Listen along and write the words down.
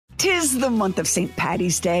'Tis the month of St.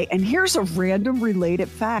 Paddy's Day, and here's a random related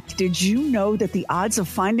fact. Did you know that the odds of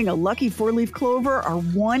finding a lucky four-leaf clover are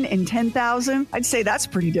 1 in 10,000? I'd say that's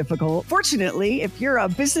pretty difficult. Fortunately, if you're a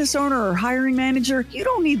business owner or hiring manager, you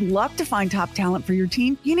don't need luck to find top talent for your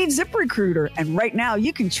team. You need ZipRecruiter, and right now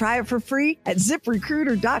you can try it for free at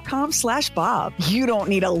ZipRecruiter.com/Bob. You don't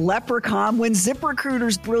need a leprechaun when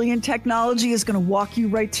ZipRecruiter's brilliant technology is going to walk you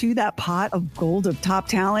right to that pot of gold of top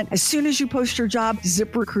talent. As soon as you post your job,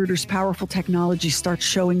 ZipRecruiter's powerful technology starts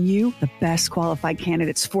showing you the best qualified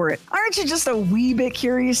candidates for it. Aren't you just a wee bit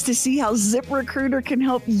curious to see how ZipRecruiter can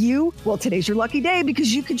help you? Well, today's your lucky day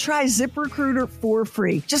because you can try ZipRecruiter for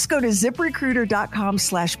free. Just go to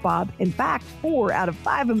ZipRecruiter.com/Bob. In fact, 4 out of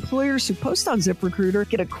 5 employers who post on ZipRecruiter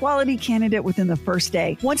get a quality candidate within the first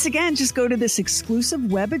day. Once again, just go to this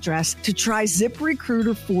exclusive web address to try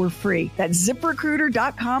ZipRecruiter for free. That's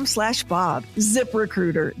ZipRecruiter.com/Bob.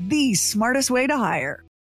 ZipRecruiter, the smartest way to hire.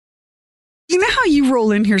 You know how you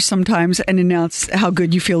roll in here sometimes and announce how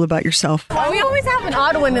good you feel about yourself? We always have an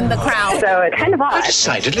odd one in the crowd. So it's kind of odd.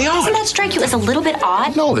 Decidedly odd. Doesn't that strike you as a little bit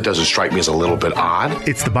odd? No, that doesn't strike me as a little bit odd.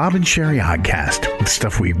 It's the Bob and Sherry Oddcast, with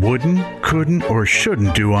stuff we wouldn't, couldn't, or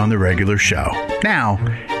shouldn't do on the regular show. Now,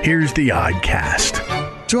 here's the Oddcast.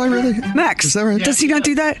 Do I really? Max, is that right? Does he not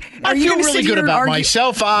do that? I feel really good about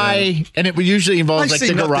myself. And it usually involves like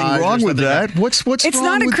the garage. Nothing wrong with that. What's it's wrong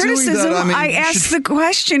not a with criticism. doing that? I asked the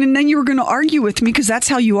question, and then you were going to argue with me because that's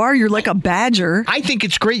how you are. You're like a badger. I think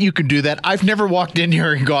it's great you can do that. I've never walked in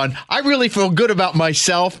here and gone, I really feel good about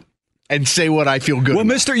myself, and say what I feel good Well,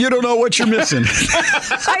 about. mister, you don't know what you're missing.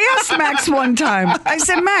 I asked Max one time. I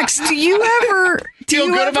said, Max, do you ever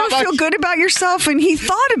feel good about yourself? And he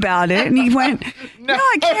thought about it, and he went, no,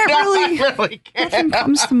 I can't really. Nothing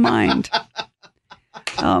comes to mind.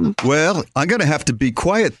 Well, I'm going to have to be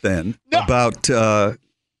quiet then about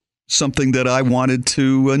something that I wanted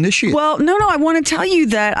to initiate. Well, no, I want to tell you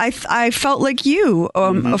that I felt like you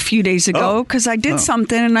a few days ago because I did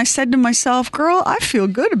something and I said to myself, girl, I feel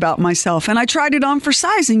good about myself. And I tried it on for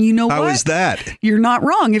size, and you know what? How is that? You're not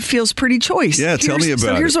wrong. It feels pretty choice. Yeah, tell me about it.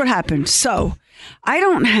 So here's what happened. So I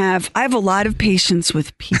have a lot of patience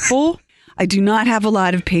with people. I do not have a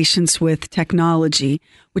lot of patience with technology,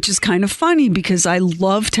 which is kind of funny because I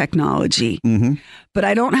love technology, but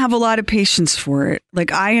I don't have a lot of patience for it.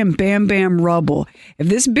 Like I am bam, bam, rubble. If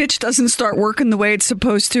this bitch doesn't start working the way it's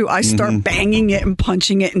supposed to, I start banging it and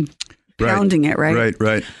punching it and pounding it, right?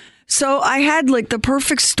 Right. So I had like the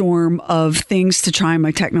perfect storm of things to try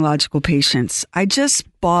my technological patience. I just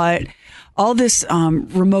bought all this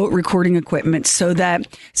remote recording equipment so that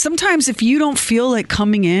sometimes if you don't feel like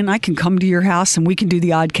coming in, I can come to your house and we can do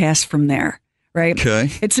the Oddcast from there. Right. Okay.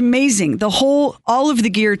 It's amazing. All of the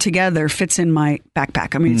gear together fits in my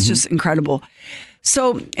backpack. I mean, it's just incredible.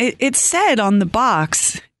 So it said on the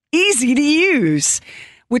box, easy to use,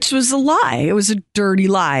 which was a lie. It was a dirty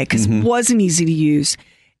lie because it wasn't easy to use.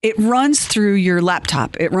 It runs through your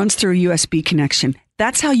laptop. It runs through a USB connection.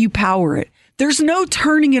 That's how you power it. There's no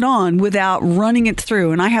turning it on without running it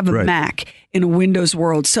through. And I have a Mac in a Windows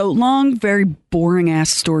world. So long, very boring ass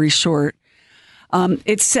story short.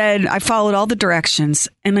 It said I followed all the directions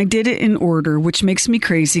and I did it in order, which makes me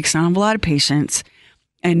crazy because I don't have a lot of patience.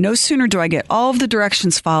 And no sooner do I get all of the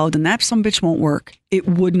directions followed and that some bitch won't work. It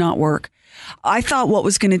would not work. I thought what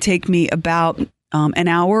was going to take me about an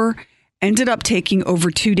hour ended up taking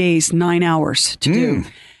over 2 days, 9 hours to do.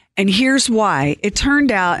 And here's why. It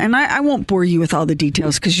turned out, and I won't bore you with all the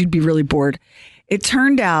details because you'd be really bored. It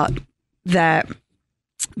turned out that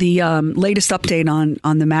the latest update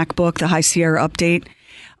on the MacBook, the High Sierra update,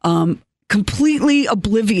 completely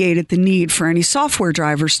obliviated the need for any software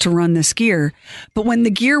drivers to run this gear. But when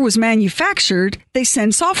the gear was manufactured, they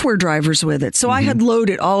send software drivers with it. So I had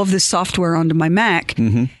loaded all of this software onto my Mac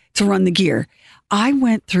to run the gear. I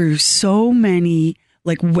went through so many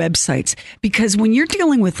like websites because when you're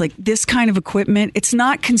dealing with like this kind of equipment, it's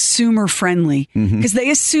not consumer friendly because they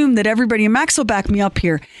assume that everybody, and Max will back me up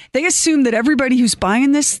here, they assume that everybody who's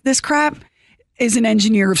buying this crap is an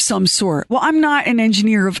engineer of some sort. Well, I'm not an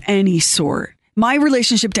engineer of any sort. My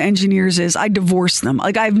relationship to engineers is I divorce them.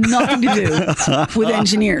 Like I have nothing to do with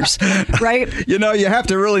engineers, right? You know, you have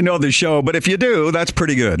to really know the show, but if you do, that's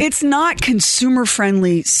pretty good. It's not consumer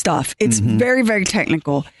friendly stuff. It's very, very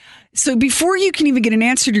technical. So before you can even get an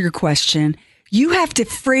answer to your question, you have to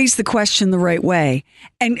phrase the question the right way.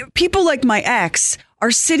 And people like my ex are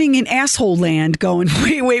sitting in asshole land going,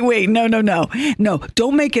 wait, no,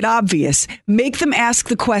 don't make it obvious. Make them ask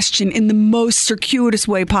the question in the most circuitous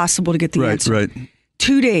way possible to get the answer. Right.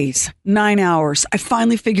 2 days, 9 hours. I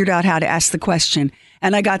finally figured out how to ask the question.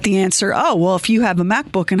 And I got the answer, oh, well, if you have a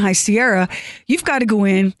MacBook and High Sierra, you've got to go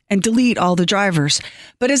in and delete all the drivers.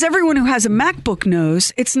 But as everyone who has a MacBook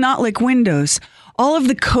knows, it's not like Windows. All of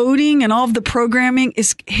the coding and all of the programming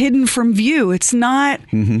is hidden from view. It's not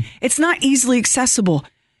easily accessible.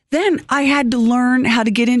 Then I had to learn how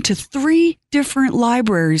to get into 3 different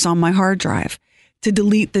libraries on my hard drive to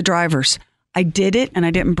delete the drivers. I did it and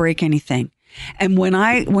I didn't break anything. And when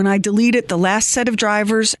I deleted the last set of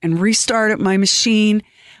drivers and restarted my machine,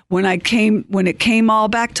 when it came all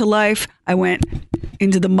back to life, I went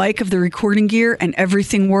into the mic of the recording gear and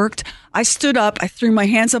everything worked. I stood up, I threw my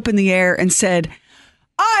hands up in the air and said,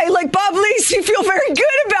 I, like Bob Lacey, feel very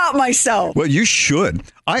good about myself. Well, you should.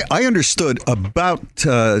 I understood about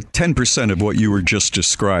 10% of what you were just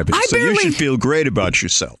describing. You should feel great about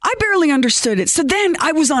yourself. I barely understood it. So then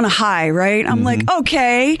I was on a high, right? I'm like,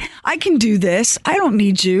 okay, I can do this. I don't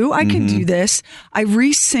need you. I can do this. I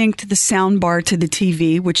resynced the sound bar to the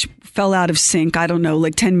TV, which fell out of sync, I don't know,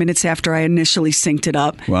 like 10 minutes after I initially synced it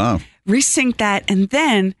up. Wow. Resynced that and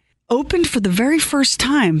then opened for the very first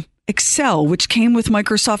time Excel, which came with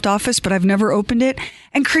Microsoft Office, but I've never opened it,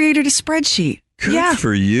 and created a spreadsheet. Good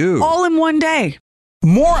for you. All in one day.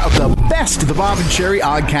 More of the best of the Bob and Sherry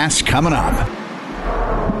Oddcast coming up.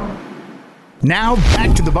 Now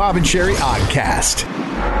back to the Bob and Sherry Oddcast.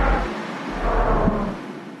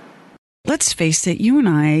 Let's face it, you and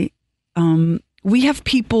I, we have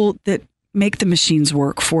people that make the machines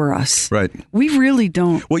work for us. Right. We really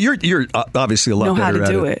don't. Well, you're obviously a lot better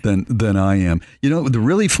at it than I am. You know, the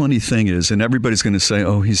really funny thing is, and everybody's going to say,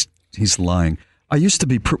 oh, he's lying. I used to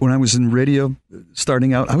be, when I was in radio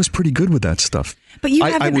starting out, I was pretty good with that stuff. But you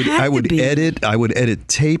haven't I would edit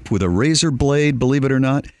tape with a razor blade, believe it or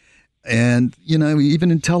not. And, you know,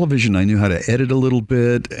 even in television, I knew how to edit a little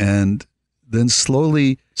bit. And then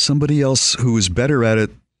slowly somebody else who was better at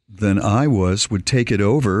it than I was would take it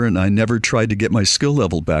over, and I never tried to get my skill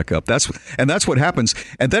level back up. That's what happens,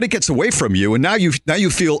 and then it gets away from you, and now you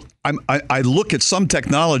feel I look at some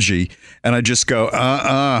technology and I just go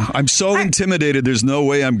I'm so intimidated. There's no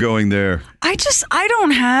way I'm going there. I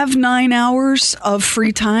don't have 9 hours of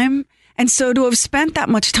free time, and so to have spent that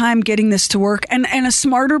much time getting this to work, and a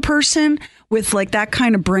smarter person with like that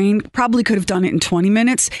kind of brain probably could have done it in 20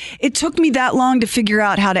 minutes. It took me that long to figure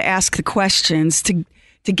out how to ask the questions to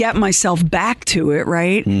get myself back to it,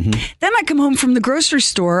 right? Mm-hmm. Then I come home from the grocery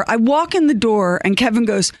store. I walk in the door and Kevin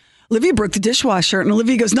goes, Olivia broke the dishwasher. And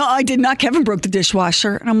Olivia goes, no, I did not. Kevin broke the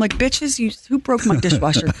dishwasher. And I'm like, bitches, who broke my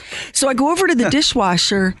dishwasher? So I go over to the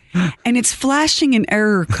dishwasher and it's flashing an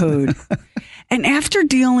error code. And after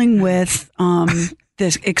dealing with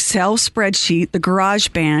this Excel spreadsheet, the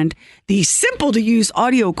GarageBand, the simple to use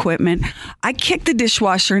audio equipment, I kicked the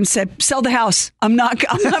dishwasher and said, sell the house. I'm not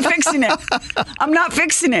fixing it. I'm not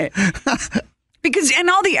fixing it. Because, and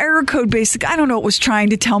all the error code basic, I don't know, it was trying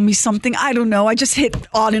to tell me something. I don't know. I just hit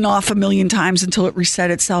on and off a million times until it reset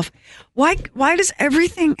itself. Why does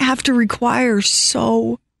everything have to require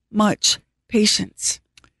so much patience?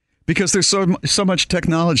 Because there's so much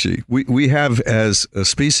technology. We have, as a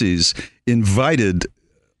species, invited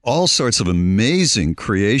all sorts of amazing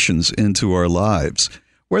creations into our lives.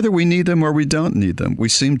 Whether we need them or we don't need them, we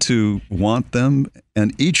seem to want them.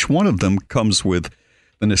 And each one of them comes with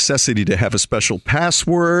the necessity to have a special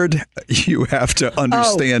password. You have to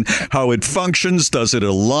understand how it functions. Does it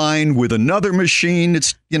align with another machine?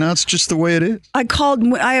 It's just the way it is. I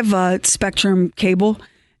have a Spectrum cable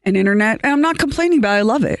and internet, and I'm not complaining about it. I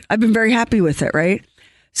love it. I've been very happy with it, right?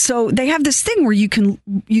 So they have this thing where you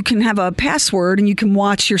can have a password and you can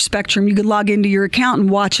watch your Spectrum. You can log into your account and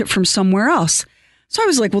watch it from somewhere else. So I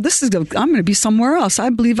was like, well, I'm going to be somewhere else. I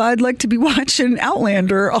believe I'd like to be watching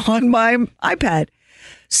Outlander on my iPad.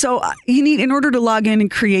 So in order to log in and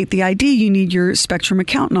create the ID, you need your Spectrum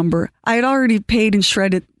account number. I had already paid and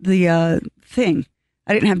shredded the thing.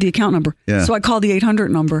 I didn't have the account number. Yeah. So I called the 800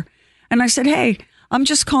 number and I said, hey, I'm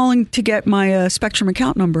just calling to get my Spectrum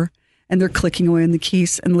account number. And they're clicking away on the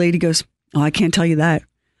keys. And the lady goes, oh, I can't tell you that.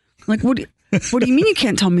 I'm like, what do you mean you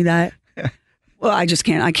can't tell me that? Well, I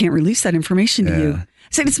can't release that information to you. I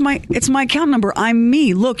said, it's my account number. I'm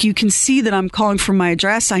me. Look, you can see that I'm calling from my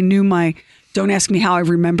address. I knew don't ask me how I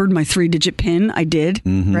remembered my 3-digit PIN. I did,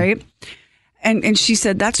 right? And she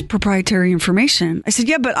said, that's proprietary information. I said,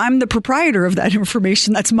 yeah, but I'm the proprietor of that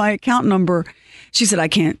information. That's my account number. She said, I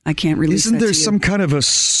can't release Isn't that there to you. some kind of a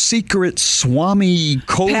secret Swami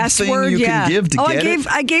code password, thing you can give to get it?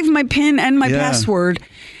 I gave my PIN and my password.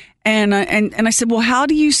 And I said, well, how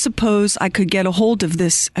do you suppose I could get a hold of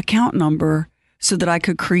this account number so that I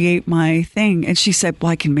could create my thing? And she said,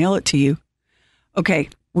 well, I can mail it to you. Okay,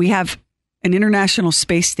 we have an International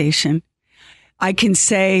Space Station. I can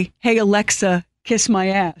say, hey, Alexa, kiss my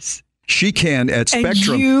ass. She can at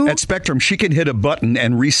Spectrum. At Spectrum, she can hit a button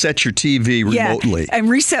and reset your TV remotely. And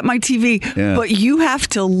reset my TV. Yeah. But you have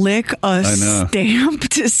to lick a stamp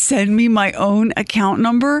to send me my own account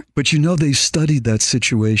number. But you know they studied that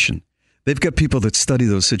situation. They've got people that study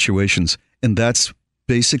those situations, and that's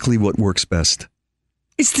basically what works best.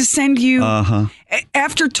 Is to send you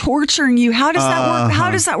after torturing you. How does that work?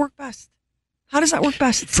 How does that work best? How does that work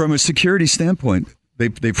best? From a security standpoint,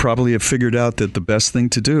 they probably have figured out that the best thing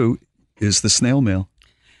to do is the snail mail.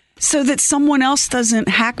 So that someone else doesn't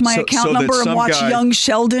hack my account number and watch Young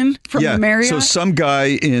Sheldon from the Marriott? So some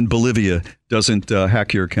guy in Bolivia doesn't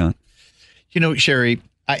hack your account. You know, Sherry,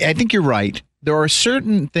 I think you're right. There are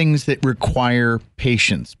certain things that require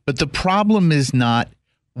patience, but the problem is not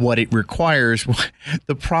what it requires.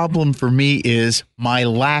 The problem for me is my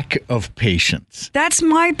lack of patience. That's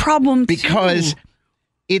my problem too. Because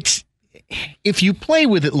if you play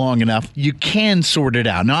with it long enough, you can sort it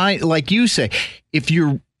out. Now, like you say, if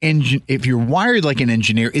you're wired like an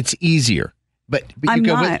engineer, it's easier. But I'm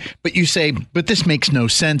not. But you say, but this makes no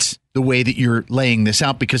sense the way that you're laying this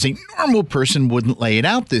out because a normal person wouldn't lay it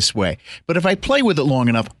out this way. But if I play with it long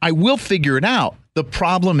enough, I will figure it out. The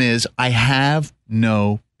problem is I have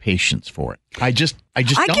no patience for it. I just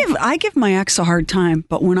don't. I give my ex a hard time,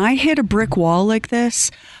 but when I hit a brick wall like this,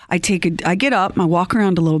 I get up, I walk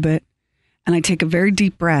around a little bit, and I take a very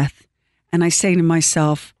deep breath, and I say to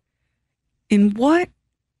myself, in what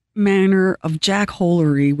manner of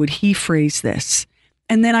jackholery would he phrase this?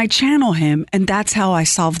 And then I channel him, and that's how I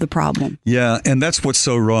solve the problem. Yeah, and that's what's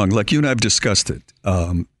so wrong. Like you and I have discussed it.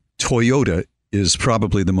 Toyota is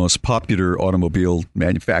probably the most popular automobile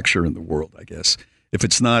manufacturer in the world, I guess. If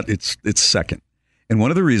it's not, it's second. And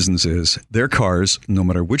one of the reasons is their cars, no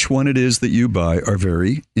matter which one it is that you buy, are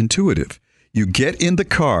very intuitive. You get in the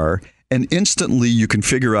car and instantly you can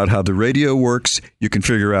figure out how the radio works. You can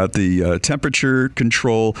figure out the temperature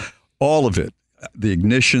control, all of it, the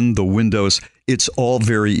ignition, the windows. It's all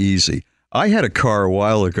very easy. I had a car a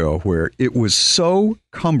while ago where it was so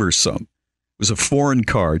cumbersome. It was a foreign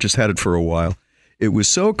car. Just had it for a while. It was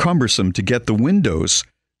so cumbersome to get the windows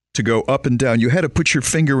to go up and down. You had to put your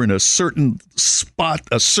finger in a certain spot,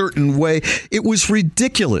 a certain way. It was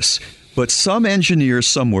ridiculous. But some engineer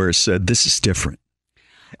somewhere said, this is different.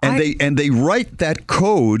 And they write that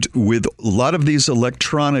code with a lot of these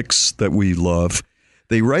electronics that we love.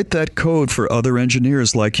 They write that code for other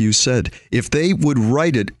engineers, like you said. If they would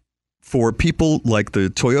write it for people like the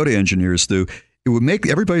Toyota engineers do, it would make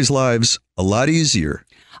everybody's lives a lot easier.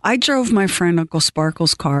 I drove my friend Uncle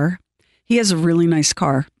Sparkle's car. He has a really nice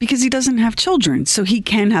car because he doesn't have children. So he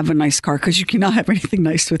can have a nice car because you cannot have anything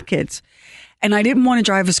nice with kids. And I didn't want to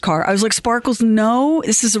drive his car. I was like, Sparkles, no,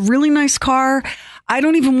 this is a really nice car. I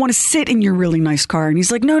don't even want to sit in your really nice car. And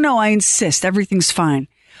he's like, no, I insist. Everything's fine.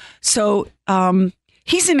 So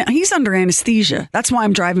he's under anesthesia. That's why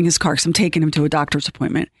I'm driving his car because I'm taking him to a doctor's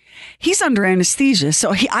appointment. He's under anesthesia.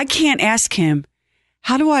 So I can't ask him,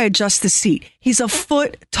 how do I adjust the seat? He's a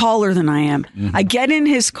foot taller than I am. Mm-hmm. I get in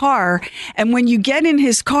his car, and when you get in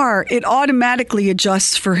his car, it automatically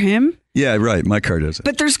adjusts for him. Yeah, right. My car does it.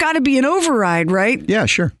 But there's got to be an override, right? Yeah,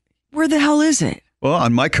 sure. Where the hell is it? Well,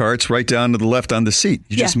 on my car, it's right down to the left on the seat.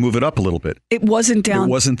 You just move it up a little bit. It wasn't down.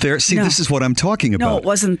 It wasn't there. See, This is what I'm talking about. No, it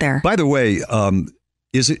wasn't there. By the way,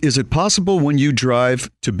 is it possible when you drive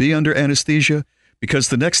to be under anesthesia? Because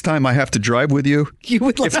the next time I have to drive with you,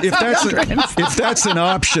 if that's an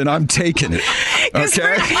option, I'm taking it.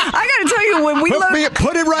 Okay, I got to tell you, when we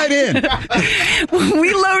put it right in. When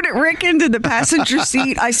we loaded Rick into the passenger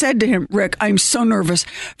seat, I said to him, Rick, I'm so nervous.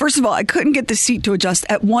 First of all, I couldn't get the seat to adjust.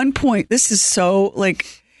 At one point,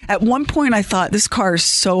 at one point, I thought this car is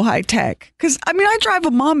so high tech because I drive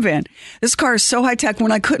a mom van. This car is so high tech.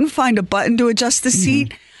 When I couldn't find a button to adjust the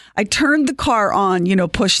seat. I turned the car on,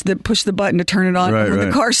 push the button to turn it on. Right, when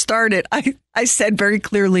the car started, I said very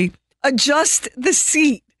clearly, adjust the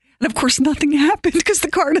seat. And of course, nothing happened because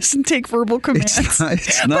the car doesn't take verbal commands. It's not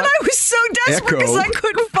but I was so desperate because I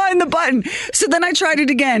couldn't find the button. So then I tried it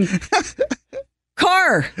again.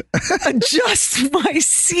 Car, adjust my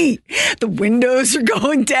seat. The windows are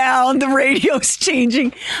going down. The radio's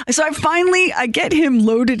changing. So I get him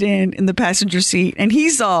loaded in the passenger seat, and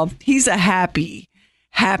he's a happy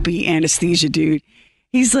anesthesia dude.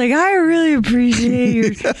 He's like, I really appreciate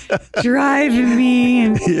you driving me.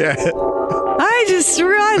 And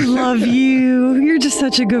I love you. You're just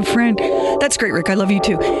such a good friend. That's great, Rick. I love you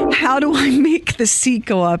too. How do I make the seat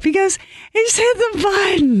go up? He goes, just hit the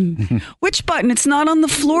button. Which button? It's not on the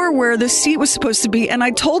floor where the seat was supposed to be. And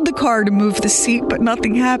I told the car to move the seat, but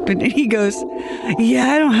nothing happened. And he goes,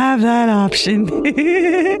 yeah, I don't have that option.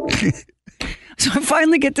 So I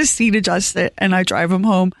finally get the seat adjusted and I drive him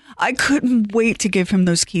home. I couldn't wait to give him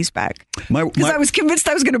those keys back because I was convinced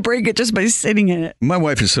I was going to break it just by sitting in it. My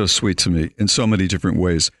wife is so sweet to me in so many different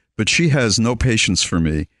ways, but she has no patience for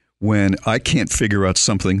me when I can't figure out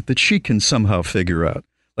something that she can somehow figure out.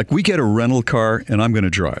 Like we get a rental car and I'm going to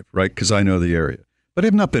drive, right? Because I know the area. But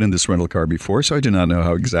I've not been in this rental car before, so I do not know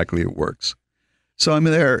how exactly it works. So I'm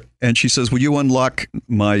there and she says, will you unlock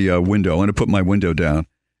my window? I want to put my window down.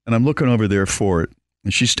 And I'm looking over there for it.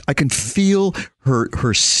 And I can feel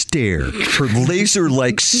her stare, her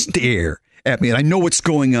laser-like stare at me. And I know what's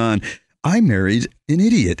going on. I married an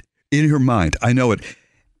idiot in her mind. I know it.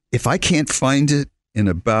 If I can't find it in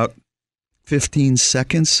about 15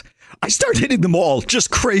 seconds, I start hitting them all just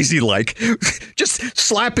crazy like. Just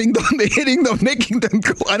slapping them, hitting them, making them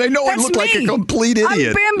go. And I know I look like a complete idiot.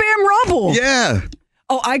 I'm Bam Bam Rubble. Yeah.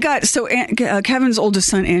 Oh, Kevin's oldest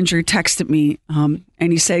son, Andrew, texted me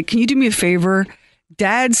and he said, can you do me a favor?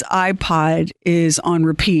 Dad's iPod is on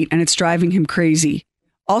repeat and it's driving him crazy.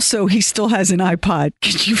 Also, he still has an iPod.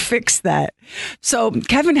 Could you fix that? So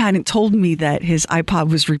Kevin hadn't told me that his iPod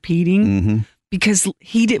was repeating because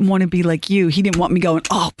he didn't want to be like you. He didn't want me going,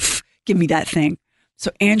 give me that thing.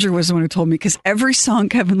 So Andrew was the one who told me because every song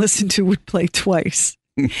Kevin listened to would play twice.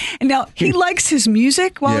 And now he likes his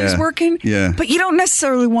music while he's working, but you don't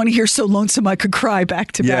necessarily want to hear "So Lonesome I Could Cry"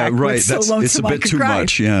 back to back. Yeah, right. It's a bit too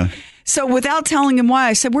much. Yeah. So without telling him why,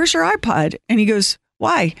 I said, "Where's your iPod?" And he goes,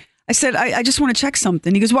 "Why?" I said, I just want to check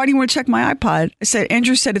something. He goes, "Why do you want to check my iPod?" I said,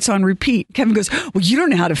 "Andrew said it's on repeat." Kevin goes, "Well, you don't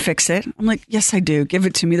know how to fix it." I'm like, "Yes, I do. Give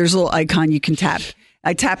it to me. There's a little icon you can tap."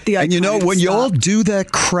 I tap the icon. And you know, when you all do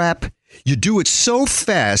that crap, you do it so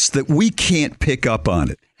fast that we can't pick up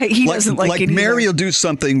on it. He doesn't like it either. Mary will do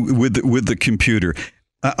something with the computer.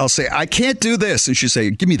 I'll say, I can't do this. And she'll say,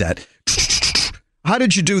 give me that. How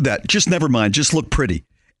did you do that? Just never mind. Just look pretty,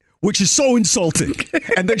 which is so insulting.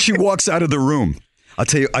 And then she walks out of the room. I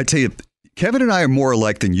tell you, Kevin and I are more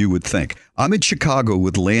alike than you would think. I'm in Chicago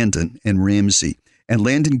with Landon and Ramsey. And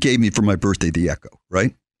Landon gave me for my birthday the Echo,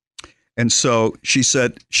 right? And so she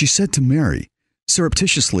said to Mary,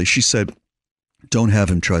 surreptitiously, she said, don't have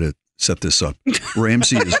him try to set this up.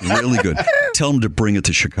 Ramsey is really good. Tell him to bring it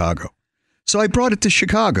to Chicago. So I brought it to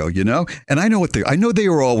Chicago, and I know they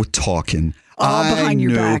were all talking. All behind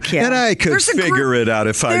your back, yeah. And I could figure it out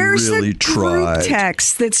if I really tried. There's a group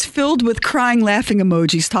text that's filled with crying, laughing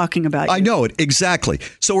emojis talking about you. I know it, exactly.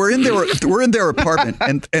 So we're in their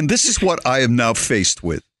apartment, and this is what I am now faced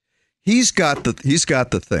with. He's got the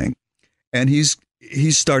thing, and he's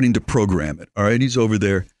starting to program it. All right, he's over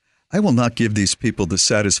there. I will not give these people the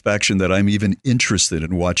satisfaction that I'm even interested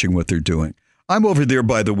in watching what they're doing. I'm over there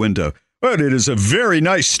by the window. But it is a very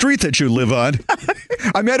nice street that you live on.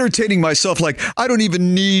 I'm entertaining myself like I don't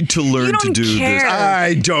even need to learn to do this.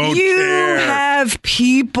 I don't care. You have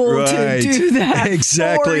people to do that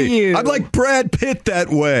exactly. for you. I'm like Brad Pitt that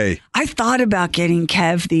way. I thought about getting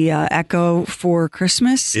Kev the Echo for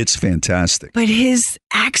Christmas. It's fantastic. But his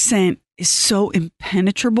accent is so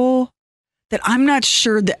impenetrable that I'm not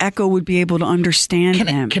sure the Echo would be able to understand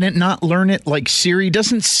him. Can it not learn it like Siri?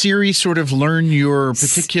 Doesn't Siri sort of learn your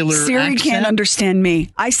particular Siri accent? Can't understand me.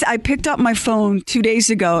 I picked up my phone 2 days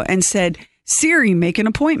ago and said, Siri, make an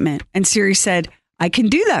appointment. And Siri said, I can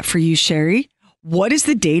do that for you, Sherry. What is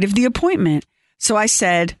the date of the appointment? So I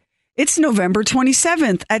said, it's November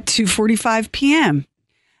 27th at 2:45 p.m.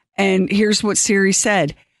 And here's what Siri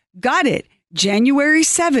said. Got it. January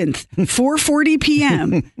 7th, 4:40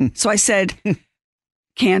 p.m. So I said,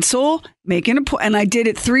 cancel, make an appointment. And I did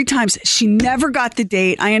it 3 times. She never got the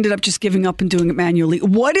date. I ended up just giving up and doing it manually.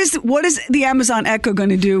 What is the Amazon Echo going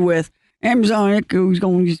to do with Amazon Echo is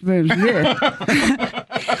going to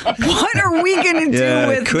What are we going to do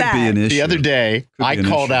with could that? Be an issue. The other day, I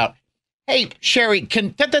called out, hey, Sherry,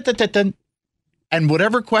 and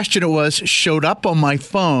whatever question it was showed up on my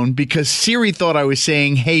phone because Siri thought I was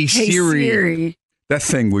saying, hey, Siri. That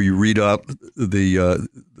thing where you read out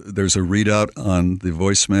there's a readout on the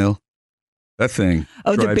voicemail. That thing.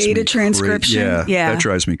 Oh, the beta transcription? Yeah. That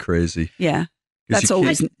drives me crazy. Yeah. That's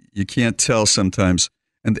always. You can't tell sometimes.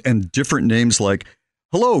 And different names like,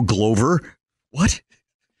 hello, Glover. What?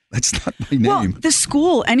 That's not my name. Well, the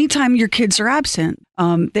school, anytime your kids are absent,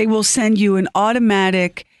 they will send you an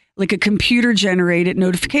automatic, like a computer-generated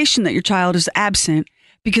notification that your child is absent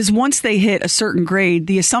because once they hit a certain grade,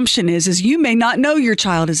 the assumption is you may not know your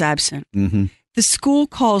child is absent. Mm-hmm. The school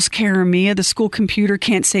calls Karamia. The school computer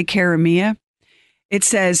can't say Karamia. It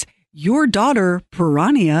says, your daughter,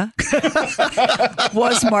 Piranha,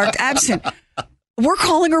 was marked absent. We're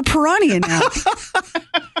calling her Piranha now,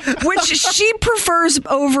 which she prefers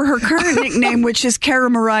over her current nickname, which is Cara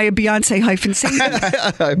Mariah Beyonce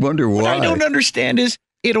 -Satan. I wonder why. What I don't understand is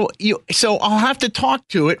so I'll have to talk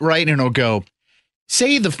to it, right? And it'll go,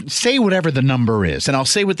 say whatever the number is, and I'll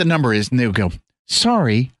say what the number is, and they'll go,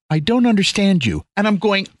 sorry, I don't understand you. And I'm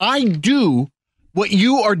going, I do what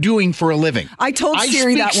you are doing for a living. I told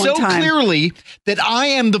Siri that one so time. Clearly that I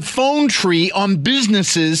am the phone tree on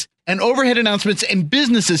businesses and overhead announcements and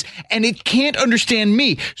businesses, and it can't understand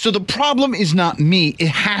me. So the problem is not me. It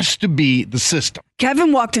has to be the system.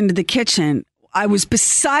 Kevin walked into the kitchen. I was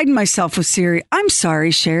beside myself with Siri. I'm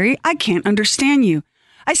sorry, Sherry. I can't understand you.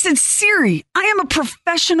 I said, Siri, I am a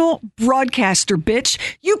professional broadcaster, bitch.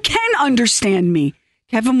 You can understand me.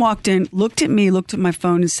 Kevin walked in, looked at me, looked at my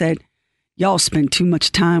phone and said, y'all spend too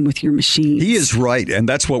much time with your machines. He is right, and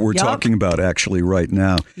that's what we're talking about actually right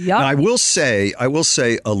now. Yep. Now, I will say,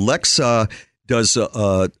 Alexa does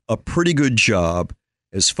a pretty good job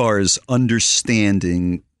as far as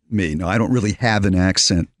understanding me. Now, I don't really have an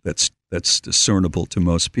accent that's discernible to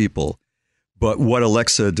most people, but what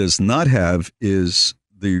Alexa does not have is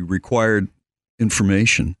the required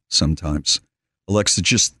information. Sometimes Alexa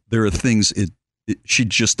there are things she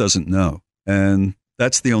just doesn't know, and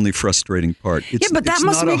that's the only frustrating part. But that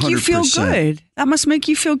must make you feel good. That must make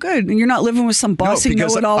you feel good. And you're not living with some bossy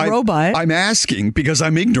know-it-all robot. I'm asking because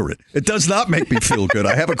I'm ignorant. It does not make me feel good.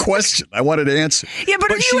 I have a question I wanted to answer. Yeah,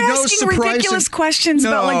 but are you asking ridiculous questions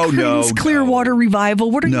about like Creedence Clearwater Revival?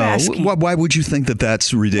 What are you asking? Why would you think that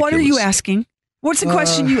that's ridiculous? What are you asking? What's the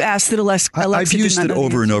question you asked that Alexa I've used it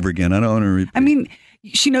over and over again. I don't want to repeat. I mean,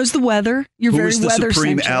 she knows the weather. You're very weather-centric. Who was the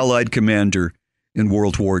Supreme Allied Commander in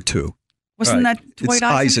World War II? Wasn't that Dwight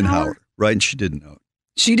Eisenhower? Right? And she didn't know it.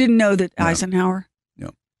 She didn't know that Eisenhower? No.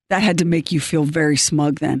 That had to make you feel very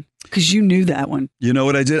smug then, because you knew that one. You know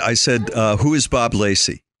what I did? I said, who is Bob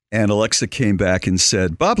Lacey? And Alexa came back and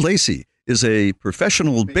said, Bob Lacey is a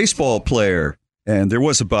professional baseball player. And there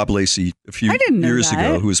was a Bob Lacey a few years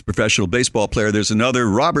ago who was a professional baseball player. There's another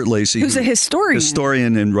Robert Lacey. Who's a historian.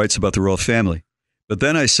 Historian and writes about the royal family. But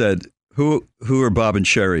then I said, who are Bob and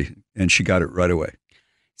Sherry? And she got it right away.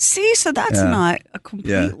 See, so that's not a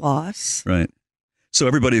complete loss. Right. So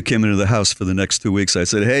everybody who came into the house for the next 2 weeks, I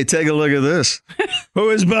said, hey, take a look at this. Who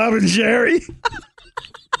is Bob and Sherry?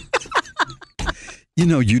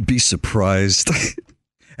 You'd be surprised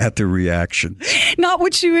at the reaction. Not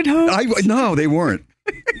what you had hoped. No, they weren't.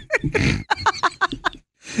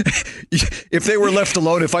 If they were left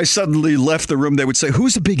alone, if I suddenly left the room, they would say,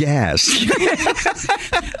 who's the big ass?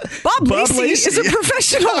 Bob Lacey is a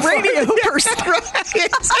professional radio person.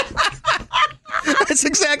 That's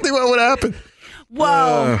exactly what would happen.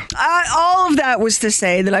 Well, all of that was to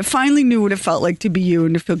say that I finally knew what it felt like to be you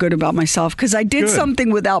and to feel good about myself, because I did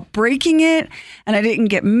something without breaking it, and I didn't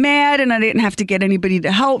get mad, and I didn't have to get anybody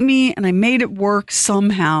to help me, and I made it work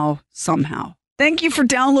somehow. Thank you for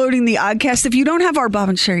downloading the Oddcast. If you don't have our Bob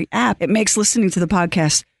and Sherry app, it makes listening to the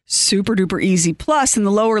podcast super duper easy. Plus, in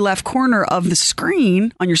the lower left corner of the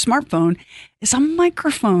screen on your smartphone is a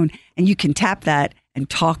microphone, and you can tap that and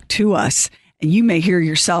talk to us. And you may hear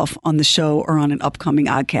yourself on the show or on an upcoming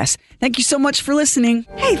Oddcast. Thank you so much for listening.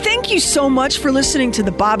 Hey, thank you so much for listening to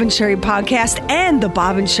the Bob and Sherry podcast and the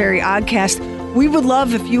Bob and Sherry Oddcast. We would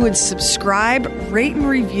love if you would subscribe, rate and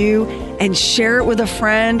review, and share it with a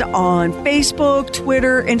friend on Facebook,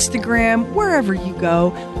 Twitter, Instagram, wherever you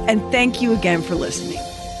go. And thank you again for listening.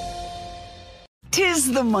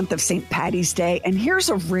 'Tis the month of St. Paddy's Day, and here's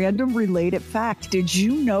a random related fact. Did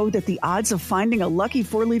you know that the odds of finding a lucky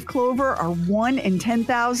four-leaf clover are 1 in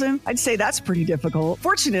 10,000? I'd say that's pretty difficult.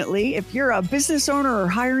 Fortunately, if you're a business owner or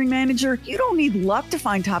hiring manager, you don't need luck to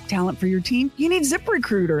find top talent for your team. You need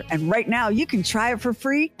ZipRecruiter, and right now you can try it for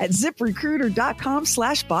free at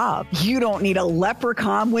ZipRecruiter.com/Bob. You don't need a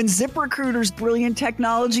leprechaun when ZipRecruiter's brilliant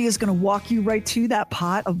technology is going to walk you right to that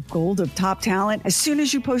pot of gold of top talent. As soon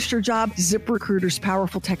as you post your job, ZipRecruiter's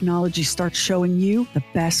powerful technology starts showing you the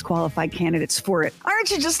best qualified candidates for it. Aren't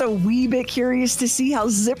you just a wee bit curious to see how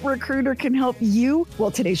ZipRecruiter can help you? Well,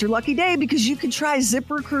 today's your lucky day because you can try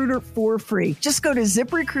ZipRecruiter for free. Just go to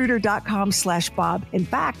ZipRecruiter.com/Bob. In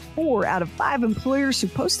fact, 4 out of 5 employers who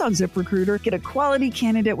post on ZipRecruiter get a quality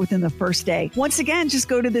candidate within the first day. Once again, just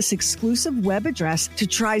go to this exclusive web address to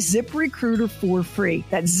try ZipRecruiter for free.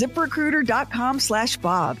 That's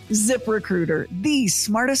ZipRecruiter.com/Bob. ZipRecruiter, the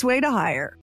smartest way to hire.